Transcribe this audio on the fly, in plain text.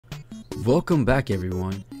Welcome back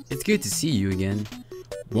everyone, it's good to see you again.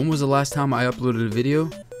 When was the last time I uploaded a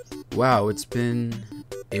video? Wow, it's been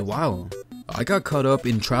a while. I got caught up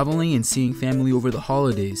in traveling and seeing family over the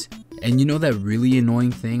holidays. And you know that really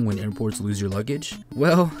annoying thing when airports lose your luggage?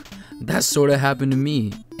 Well, that sorta happened to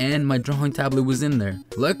me, and my drawing tablet was in there.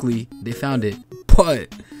 Luckily, they found it,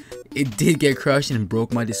 but it did get crushed and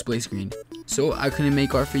broke my display screen. So I couldn't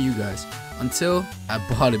make art for you guys, until I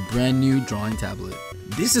bought a brand new drawing tablet.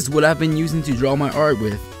 This is what I've been using to draw my art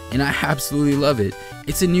with, and I absolutely love it.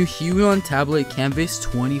 It's a new HUION Tablet Canvas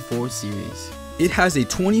 24 series. It has a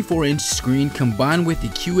 24-inch screen combined with a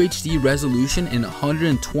QHD resolution and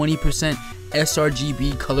 120%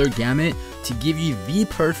 sRGB color gamut to give you the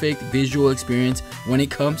perfect visual experience when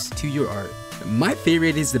it comes to your art. My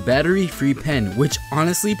favorite is the battery-free pen, which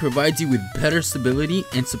honestly provides you with better stability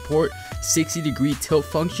and support 60-degree tilt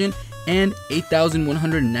function and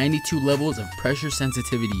 8,192 levels of pressure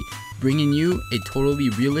sensitivity, bringing you a totally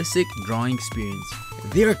realistic drawing experience.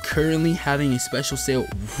 They are currently having a special sale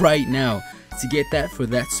right now to get that for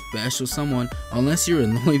that special someone, unless you're a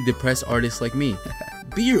lonely depressed artist like me.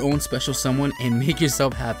 Be your own special someone and make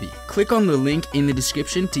yourself happy. Click on the link in the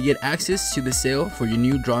description to get access to the sale for your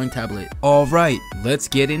new drawing tablet. Alright, let's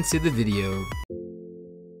get into the video.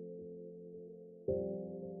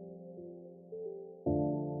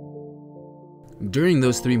 During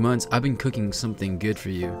those 3 months, I've been cooking something good for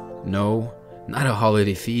you. No, not a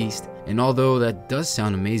holiday feast, and although that does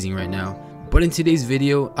sound amazing right now, but in today's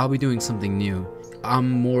video, I'll be doing something new. I'm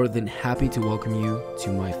more than happy to welcome you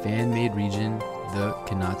to my fan-made region, the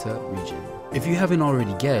CANATA region. If you haven't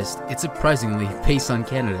already guessed, it's surprisingly based on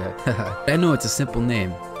Canada. I know it's a simple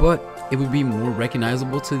name, but it would be more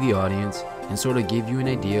recognizable to the audience and sort of give you an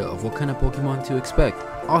idea of what kind of Pokemon to expect.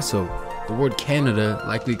 Also, the word Canada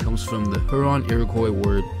likely comes from the Huron-Iroquois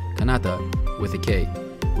word Kanata with a K,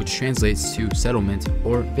 which translates to settlement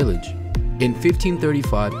or village. In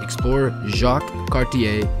 1535, explorer Jacques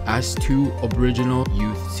Cartier asked two Aboriginal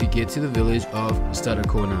youth to get to the village of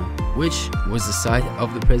Stadacona, which was the site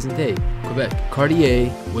of the present day Quebec.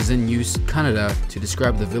 Cartier was then used Canada to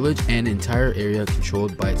describe the village and entire area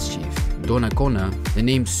controlled by its chief. Donnacona, the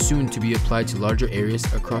name soon to be applied to larger areas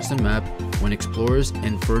across the map when explorers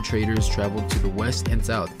and fur traders traveled to the west and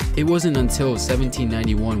south. It wasn't until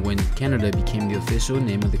 1791 when Canada became the official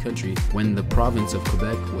name of the country, when the province of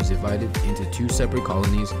Quebec was divided into two separate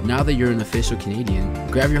colonies. Now that you're an official Canadian,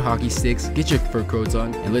 grab your hockey sticks, get your fur coats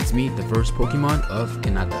on, and let's meet the first Pokemon of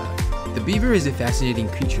CANATA. The beaver is a fascinating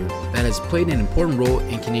creature that has played an important role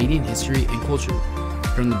in Canadian history and culture.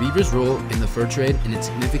 From the beaver's role in the fur trade and its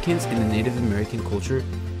significance in the Native American culture,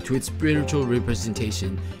 to its spiritual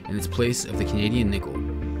representation and its place of the Canadian nickel.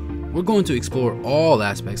 We're going to explore all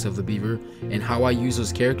aspects of the beaver and how I use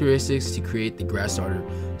those characteristics to create the grass starter.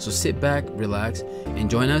 So sit back, relax, and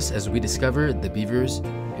join us as we discover the beaver's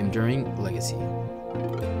enduring legacy.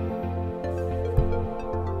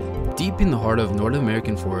 Deep in the heart of North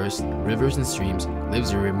American forests, rivers, and streams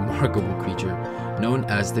lives a remarkable creature known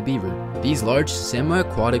as the beaver. These large,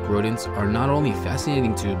 semi-aquatic rodents are not only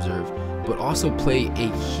fascinating to observe, but also play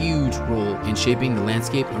a huge role in shaping the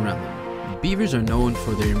landscape around them. Beavers are known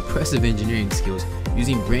for their impressive engineering skills,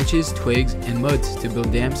 using branches, twigs, and muds to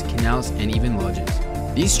build dams, canals, and even lodges.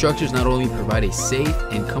 These structures not only provide a safe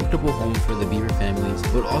and comfortable home for the beaver families,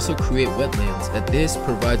 but also create wetlands that this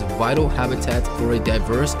provides vital habitat for a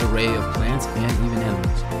diverse array of plants and even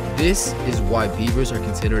animals. This is why beavers are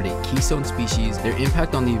considered a keystone species. Their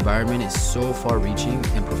impact on the environment is so far-reaching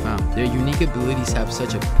and profound. Their unique abilities have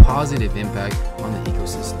such a positive impact on the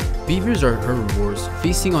ecosystem. Beavers are herbivores,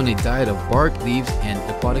 feasting on a diet of bark, leaves, and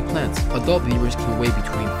aquatic plants. Adult beavers can weigh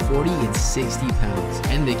between 40 and 60 pounds,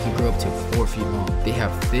 and they can grow up to 4 feet long. They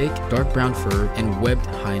have thick, dark brown fur and webbed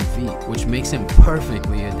hind feet, which makes them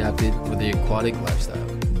perfectly adapted for the aquatic lifestyle.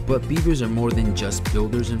 But beavers are more than just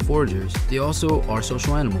builders and foragers. They also are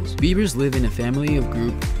social animals. Beavers live in a family of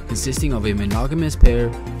group consisting of a monogamous pair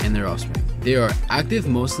and their offspring. They are active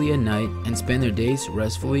mostly at night and spend their days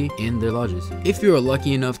restfully in their lodges. If you are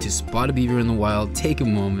lucky enough to spot a beaver in the wild, take a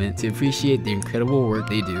moment to appreciate the incredible work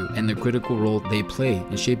they do and the critical role they play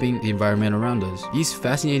in shaping the environment around us. These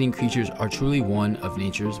fascinating creatures are truly one of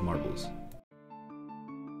nature's marvels.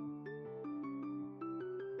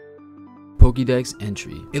 Pokédex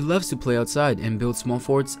entry. It loves to play outside and build small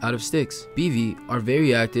forts out of sticks. BV are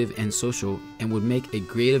very active and social and would make a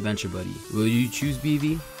great adventure buddy. Will you choose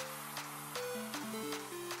BV?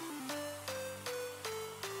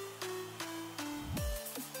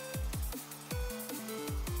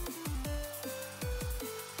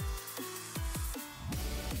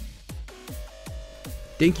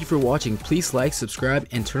 Thank you for watching. Please like, subscribe,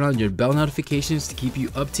 and turn on your bell notifications to keep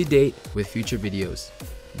you up to date with future videos.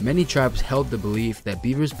 Many tribes held the belief that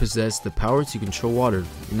beavers possessed the power to control water,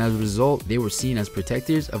 and as a result, they were seen as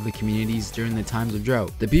protectors of the communities during the times of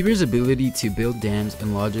drought. The beaver's ability to build dams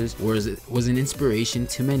and lodges was an inspiration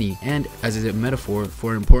to many, and as a metaphor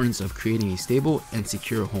for the importance of creating a stable and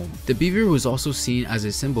secure home. The beaver was also seen as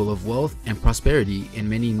a symbol of wealth and prosperity in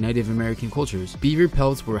many Native American cultures. Beaver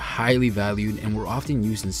pelts were highly valued and were often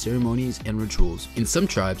used in ceremonies and rituals. In some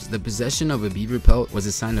tribes, the possession of a beaver pelt was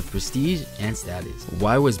a sign of prestige and status.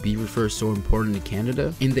 Why was beaver fur so important to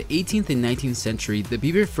Canada? In the 18th and 19th century, the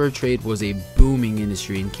beaver fur trade was a booming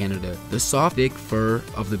industry in Canada. The soft, thick fur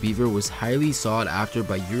of the beaver was highly sought after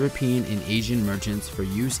by European and Asian merchants for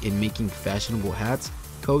use in making fashionable hats,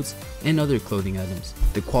 coats, and other clothing items.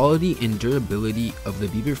 The quality and durability of the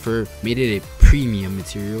beaver fur made it a premium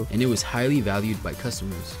material, and it was highly valued by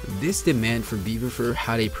customers. This demand for beaver fur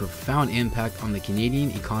had a profound impact on the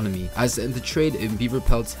Canadian economy, as the trade in beaver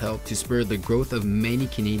pelts helped to spur the growth of many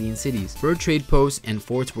Canadian cities. Fur trade posts and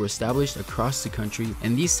forts were established across the country,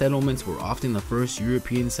 and these settlements were often the first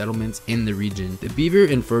European settlements in the region. The beaver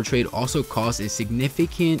and fur trade also caused a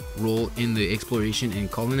significant role in the exploration and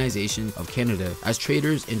colonization of Canada, as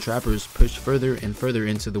traders and trappers pushed further and further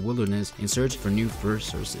into the wilderness in search for new fur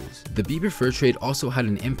sources. The beaver fur trade also had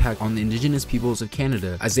an impact on the indigenous peoples of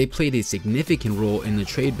Canada, as they played a significant role in the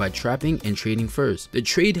trade by trapping and trading furs. The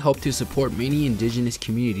trade helped to support many indigenous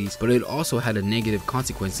communities, but it also had a negative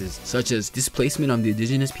consequences, such as displacement of the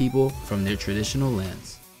indigenous people from their traditional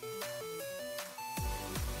lands.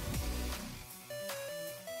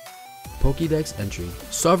 Pokédex entry.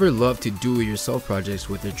 Starver loved to do-it-yourself projects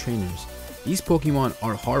with their trainers. These Pokemon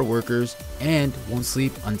are hard workers and won't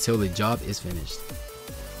sleep until the job is finished.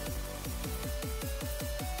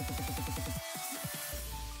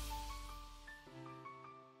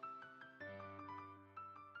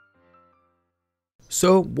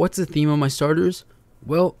 So, what's the theme of my starters?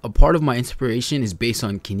 Well, a part of my inspiration is based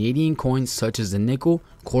on Canadian coins such as the nickel,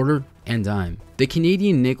 quarter, and dime. The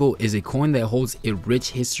Canadian nickel is a coin that holds a rich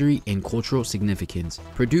history and cultural significance.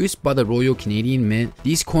 Produced by the Royal Canadian Mint,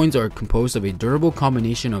 these coins are composed of a durable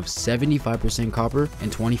combination of 75% copper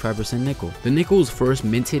and 25% nickel. The nickel was first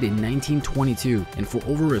minted in 1922, and for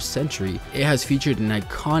over a century, it has featured an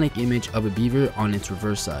iconic image of a beaver on its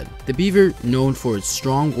reverse side. The beaver, known for its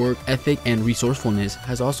strong work ethic and resourcefulness,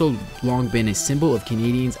 has also long been a symbol of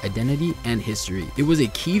Canadians' identity and history. It was a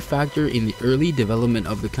key factor in the early development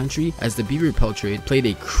of the country, as the beaver pelt trade played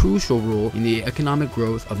a crucial role in the economic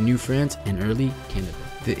growth of New France and early Canada.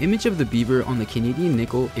 The image of the beaver on the Canadian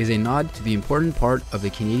nickel is a nod to the important part of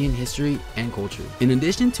the Canadian history and culture. In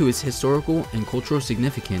addition to its historical and cultural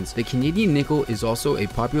significance, the Canadian nickel is also a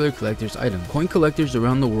popular collector's item. Coin collectors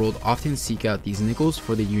around the world often seek out these nickels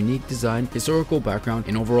for their unique design, historical background,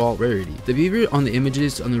 and overall rarity. The beaver on the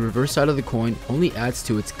images on the reverse side of the coin only adds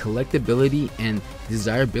to its collectability and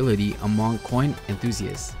desirability among coin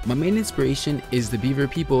enthusiasts. My main inspiration is the beaver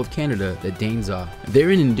people of Canada, the Danza.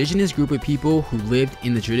 They're an indigenous group of people who lived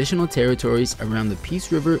in the traditional territories around the Peace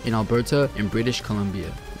River in Alberta and British Columbia.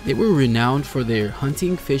 They were renowned for their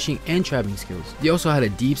hunting, fishing, and trapping skills. They also had a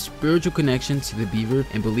deep spiritual connection to the beaver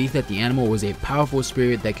and believed that the animal was a powerful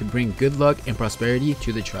spirit that could bring good luck and prosperity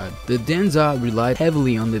to the tribe. The Danza relied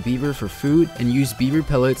heavily on the beaver for food and used beaver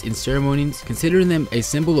pellets in ceremonies, considering them a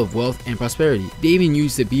symbol of wealth and prosperity. They even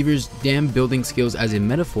used the beaver's dam building skills as a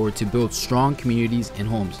metaphor to build strong communities and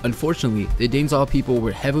homes. Unfortunately, the Danza people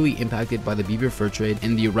were heavily impacted by the beaver fur trade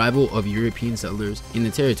and the arrival of European settlers in the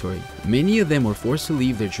territory. Many of them were forced to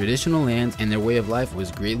leave their traditional lands, and their way of life was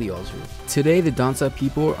greatly altered. Today, the Danza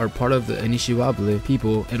people are part of the Anishinaabe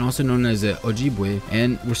people, and also known as the Ojibwe,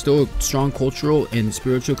 and we're still strong cultural and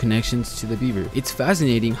spiritual connections to the beaver. It's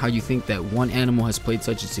fascinating how you think that one animal has played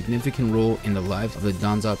such a significant role in the lives of the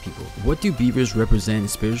Danza people. What do beavers represent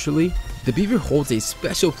spiritually? The beaver holds a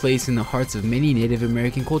special place in the hearts of many Native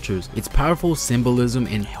American cultures. Its powerful symbolism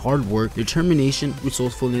and hard work, determination,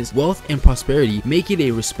 resourcefulness, wealth, and prosperity make it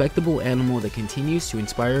a respectable animal that continues to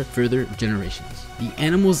inspire further generations. The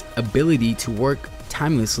animal's ability to work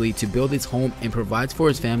timelessly to build its home and provides for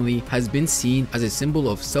its family has been seen as a symbol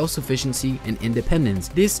of self-sufficiency and independence.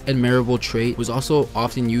 This admirable trait was also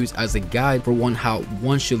often used as a guide for how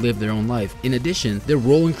one should live their own life. In addition, their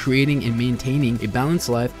role in creating and maintaining a balanced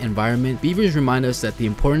life environment, beavers remind us that the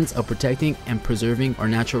importance of protecting and preserving our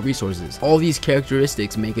natural resources. All these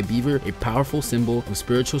characteristics make a beaver a powerful symbol of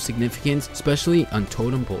spiritual significance, especially on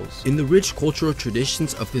totem poles. In the rich cultural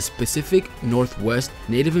traditions of the Pacific Northwest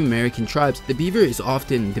Native American tribes, the beaver is is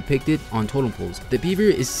often depicted on totem poles. The beaver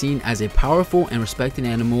is seen as a powerful and respected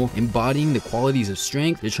animal, embodying the qualities of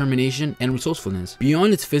strength, determination, and resourcefulness.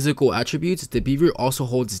 Beyond its physical attributes, the beaver also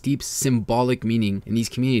holds deep symbolic meaning in these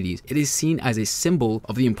communities. It is seen as a symbol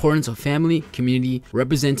of the importance of family, community,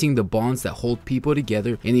 representing the bonds that hold people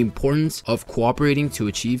together and the importance of cooperating to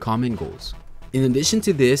achieve common goals. In addition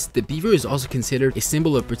to this, the beaver is also considered a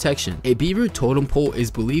symbol of protection. A beaver totem pole is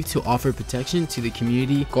believed to offer protection to the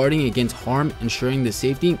community, guarding against harm, ensuring the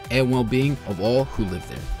safety and well-being of all who live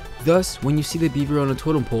there. Thus, when you see the beaver on a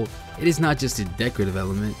totem pole, it is not just a decorative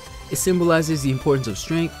element. It symbolizes the importance of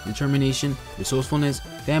strength, determination, resourcefulness,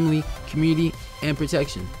 family, community, and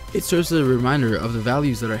protection. It serves as a reminder of the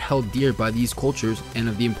values that are held dear by these cultures and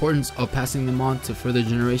of the importance of passing them on to further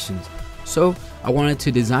generations. So, I wanted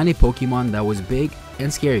to design a Pokemon that was big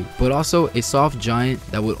and scary, but also a soft giant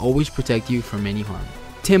that would always protect you from any harm.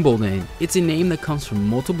 Timberlane. It's a name that comes from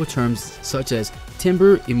multiple terms such as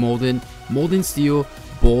timber, emolden, molten steel,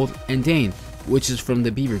 bold, and dane, which is from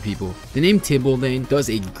the beaver people. The name Timberlane does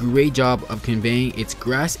a great job of conveying its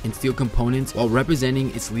grass and steel components while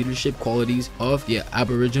representing its leadership qualities of the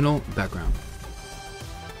Aboriginal background.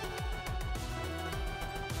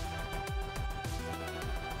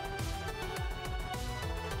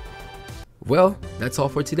 Well, that's all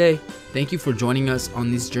for today. Thank you for joining us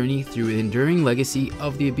on this journey through the enduring legacy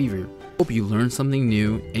of the beaver. Hope you learned something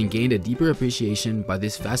new and gained a deeper appreciation by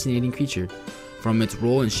this fascinating creature, from its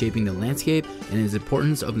role in shaping the landscape and its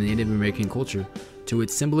importance of the Native American culture, to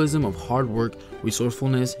its symbolism of hard work,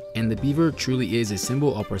 resourcefulness, and the beaver truly is a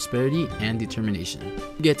symbol of prosperity and determination.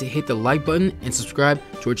 Don't forget to hit the like button and subscribe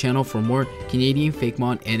to our channel for more Canadian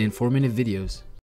Fakemon and informative videos.